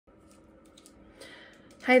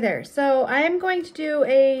Hi there. So I am going to do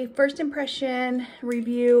a first impression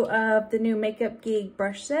review of the new Makeup Geek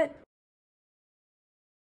brush set.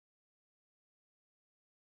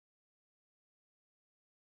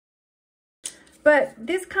 But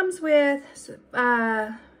this comes with 6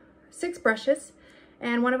 brushes,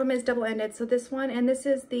 and one of them is double-ended. So this one, and this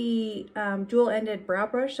is the dual-ended brow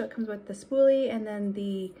brush. So it comes with the spoolie and then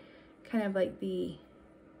the kind of like the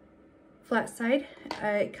flat side.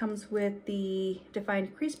 It comes with the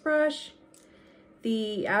defined crease brush,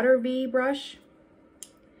 the outer V brush,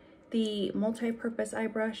 the multi-purpose eye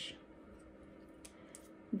brush,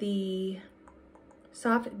 the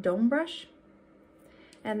soft dome brush,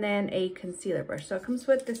 and then a concealer brush. So it comes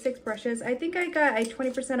with the 6 brushes. I think I got a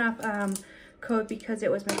 20% off code because it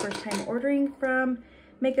was my first time ordering from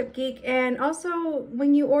Makeup Geek. And also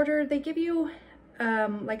when you order, they give you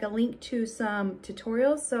like a link to some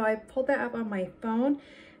tutorials. So I pulled that up on my phone,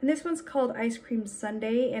 and this one's called Ice Cream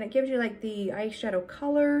Sundae, and it gives you like the eyeshadow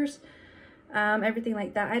colors, everything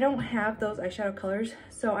like that. I don't have those eyeshadow colors,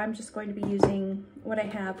 so I'm just going to be using what I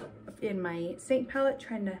have in my Saint palette,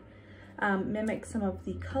 trying to mimic some of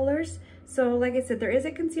the colors. So like I said, there is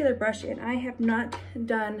a concealer brush, and I have not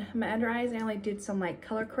done my under eyes. I only did some like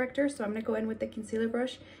color corrector, so I'm gonna go in with the concealer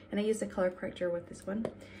brush, and I use the color corrector with this one.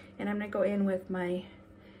 And I'm gonna go in with my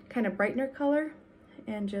kind of brightener color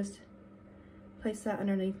and just place that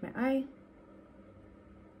underneath my eye.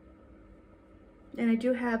 And I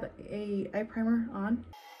do have a eye primer on.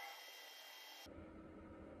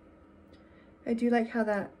 I do like how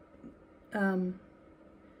that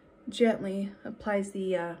gently applies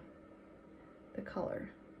the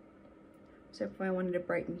color. So if I wanted to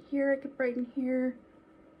brighten here, I could brighten here.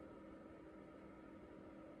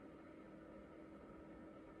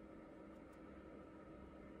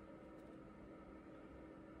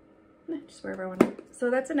 Just wherever I want it. So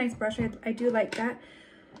that's a nice brush. I do like that.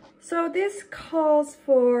 So this calls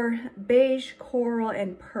for beige, coral,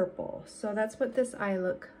 and purple. So that's what this eye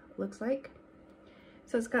looks like.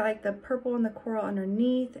 So it's got like the purple and the coral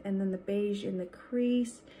underneath, and then the beige in the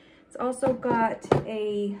crease. It's also got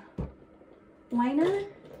a liner,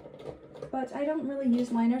 but I don't really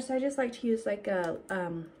use liner, so I just like to use like a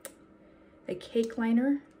cake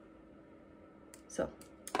liner. So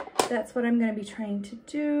that's what I'm going to be trying to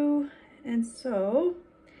do. And so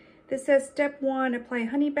this says step 1, apply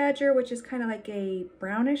Honey Badger, which is kind of like a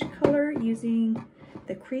brownish color, using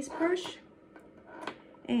the crease brush.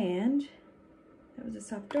 And that was a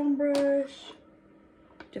soft dome brush,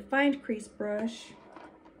 defined crease brush,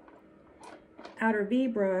 outer V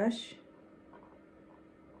brush,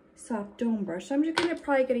 soft dome brush. So I'm just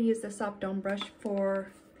probably gonna use the soft dome brush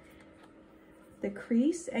for the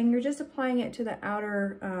crease, and you're just applying it to the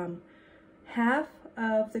outer half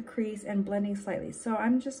of the crease and blending slightly. So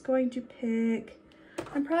I'm just going to pick,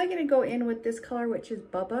 I'm probably going to go in with this color, which is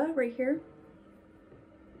Bubba right here.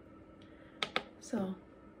 So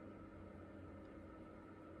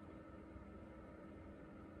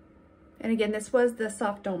and again, this was the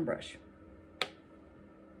soft dome brush.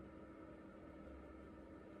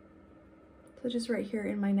 So just right here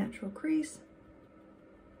in my natural crease,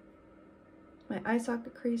 my eye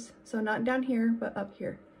socket crease. So not down here, but up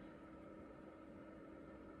here.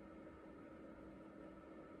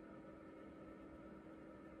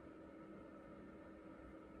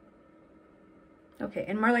 Okay,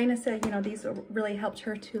 and Marlena said, you know, these really helped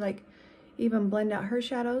her to like even blend out her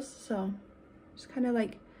shadows. So just kind of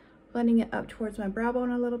like blending it up towards my brow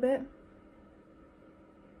bone a little bit.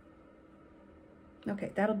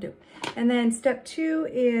 Okay, that'll do. And then step 2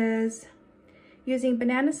 is using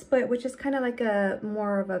Banana Split, which is kind of like a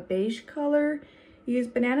more of a beige color. Use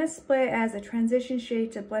Banana Split as a transition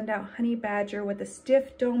shade to blend out Honey Badger with a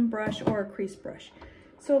stiff dome brush or a crease brush.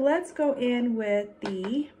 So let's go in with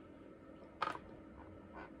the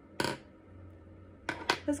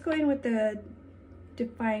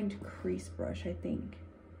defined crease brush, I think.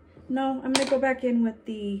 No, I'm gonna go back in with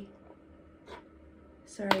the,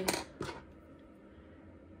 sorry. I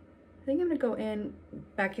think I'm gonna go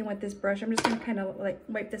back in with this brush. I'm just gonna kind of like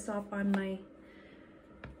wipe this off on my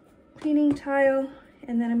cleaning tile,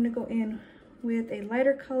 and then I'm gonna go in with a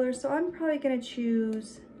lighter color. So I'm probably gonna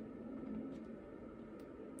choose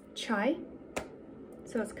Chai.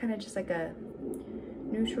 So it's kind of just like a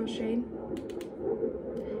neutral shade.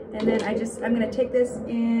 And then I'm gonna take this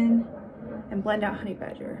in and blend out Honey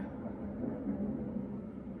Badger.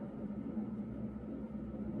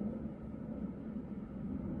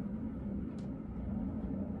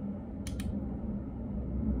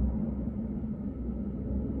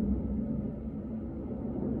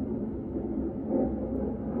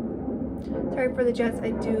 Sorry here for the jets.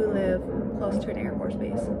 I do live close to an Air Force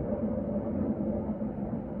base.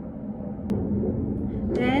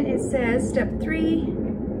 Then it says step 3,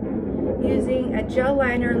 using a gel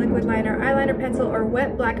liner, liquid liner, eyeliner pencil, or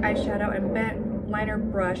wet black eyeshadow and bent liner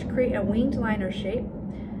brush, create a winged liner shape.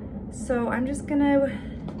 So I'm just gonna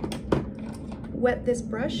wet this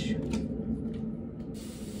brush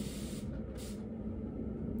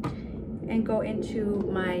and go into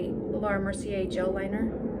my Laura Mercier gel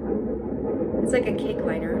liner. It's like a cake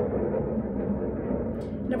liner.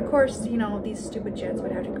 And of course, you know, these stupid jets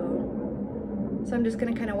would have to go. So I'm just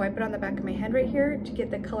gonna kind of wipe it on the back of my hand right here to get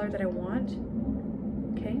the color that I want.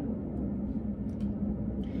 Okay.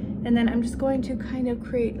 And then I'm just going to kind of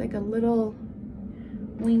create like a little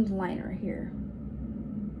winged liner here.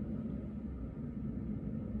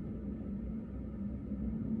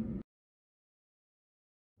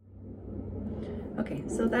 Okay,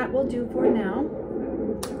 so that will do for now.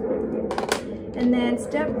 And then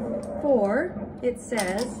step 4, it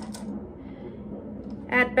says,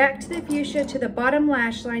 add back to the fuchsia to the bottom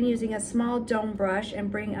lash line using a small dome brush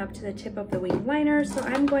and bring up to the tip of the winged liner. So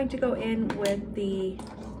I'm going to go in with the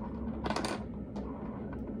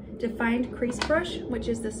defined crease brush, which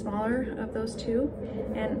is the smaller of those two.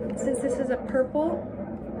 And since this is a purple,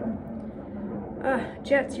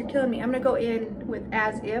 jets, you're killing me. I'm gonna go in with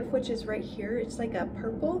As If, which is right here. It's like a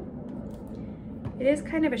purple. It is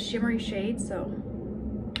kind of a shimmery shade, so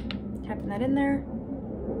tapping that in there.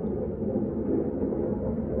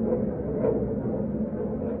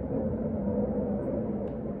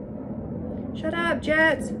 Shut up,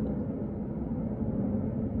 jets.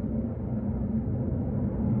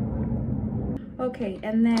 Okay,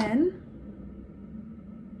 and then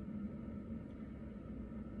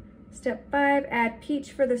step 5, add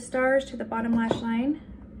peach for the stars to the bottom lash line.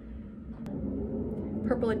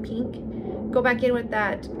 Purple and pink. Go back in with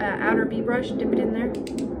that outer V brush, dip it in there.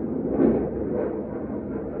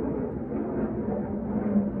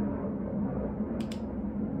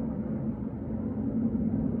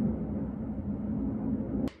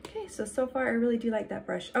 Okay, so far I really do like that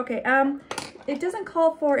brush. Okay, it doesn't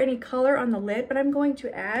call for any color on the lid, but I'm going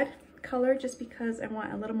to add color just because I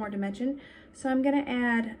want a little more dimension. So I'm gonna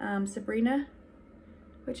add Sabrina,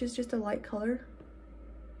 which is just a light color.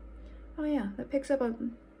 Oh yeah, that picks up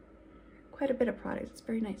quite a bit of product. It's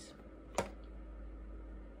very nice.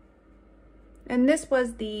 And this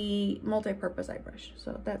was the multi-purpose eye brush,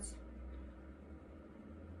 so that's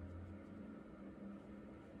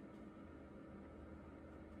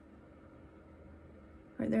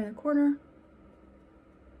right there in the corner.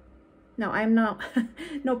 No, I'm not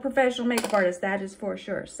no professional makeup artist, that is for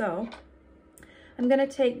sure. So I'm gonna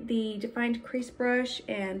take the defined crease brush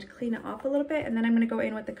and clean it off a little bit, and then I'm gonna go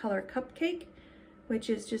in with the color Cupcake, which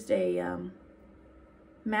is just a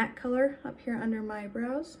matte color up here under my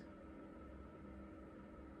brows.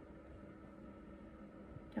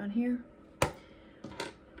 Down here.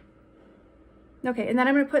 Okay, and then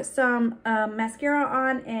I'm gonna put some mascara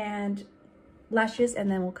on and lashes,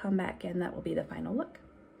 and then we'll come back and that will be the final look.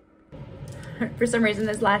 For some reason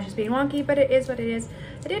this lash is being wonky, but it is what it is.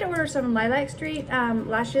 I did order some Lilac Street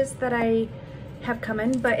lashes that I have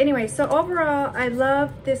coming, but anyway, so overall I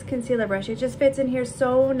love this concealer brush. It just fits in here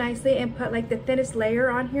so nicely and put like the thinnest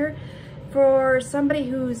layer on here. For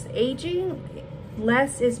somebody who's aging,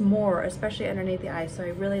 less is more, especially underneath the eyes. So I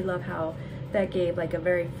really love how that gave like a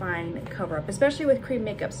very fine cover up, especially with cream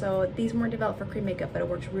makeup. So these weren't developed for cream makeup, but it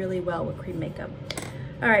works really well with cream makeup.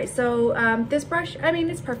 All right, so this brush, I mean,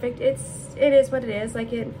 it's perfect. It is what it is.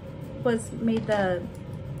 Like, it was made the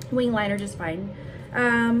wing liner just fine.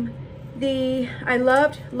 I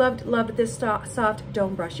loved this soft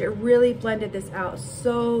dome brush. It really blended this out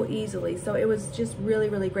so easily. So it was just really,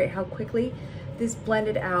 really great how quickly this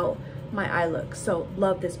blended out my eye look. So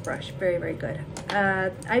love this brush, very, very good.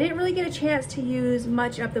 I didn't really get a chance to use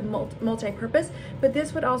much of the multi-purpose, but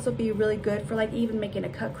this would also be really good for like even making a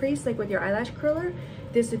cut crease, like with your eyelash curler.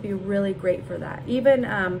 This would be really great for that. Even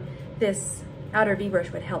this outer V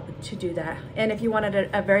brush would help to do that. And if you wanted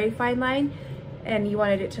a very fine line and you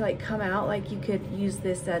wanted it to like come out, like you could use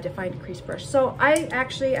this defined crease brush. So I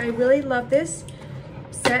really love this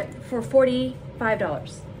set for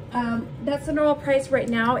 $45. That's the normal price right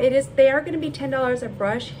now. They are going to be $10 a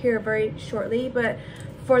brush here very shortly, but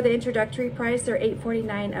for the introductory price, they're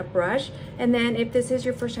 $8.49 a brush. And then if this is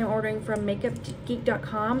your first time ordering from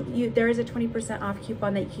makeupgeek.com, there is a 20% off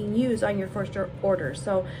coupon that you can use on your first order.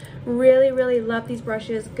 So really, really love these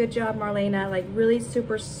brushes. Good job, Marlena. Like, really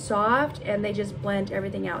super soft, and they just blend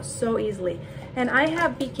everything out so easily. And I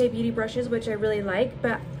have BK Beauty brushes, which I really like,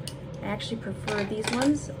 but I actually prefer these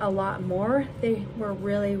ones a lot more. They were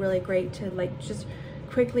really, really great to like just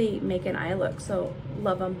quickly make an eye look. So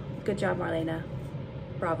love them. Good job, Marlena.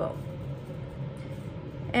 Bravo.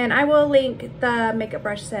 And I will link the makeup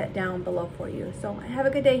brush set down below for you. So have a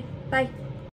good day. Bye.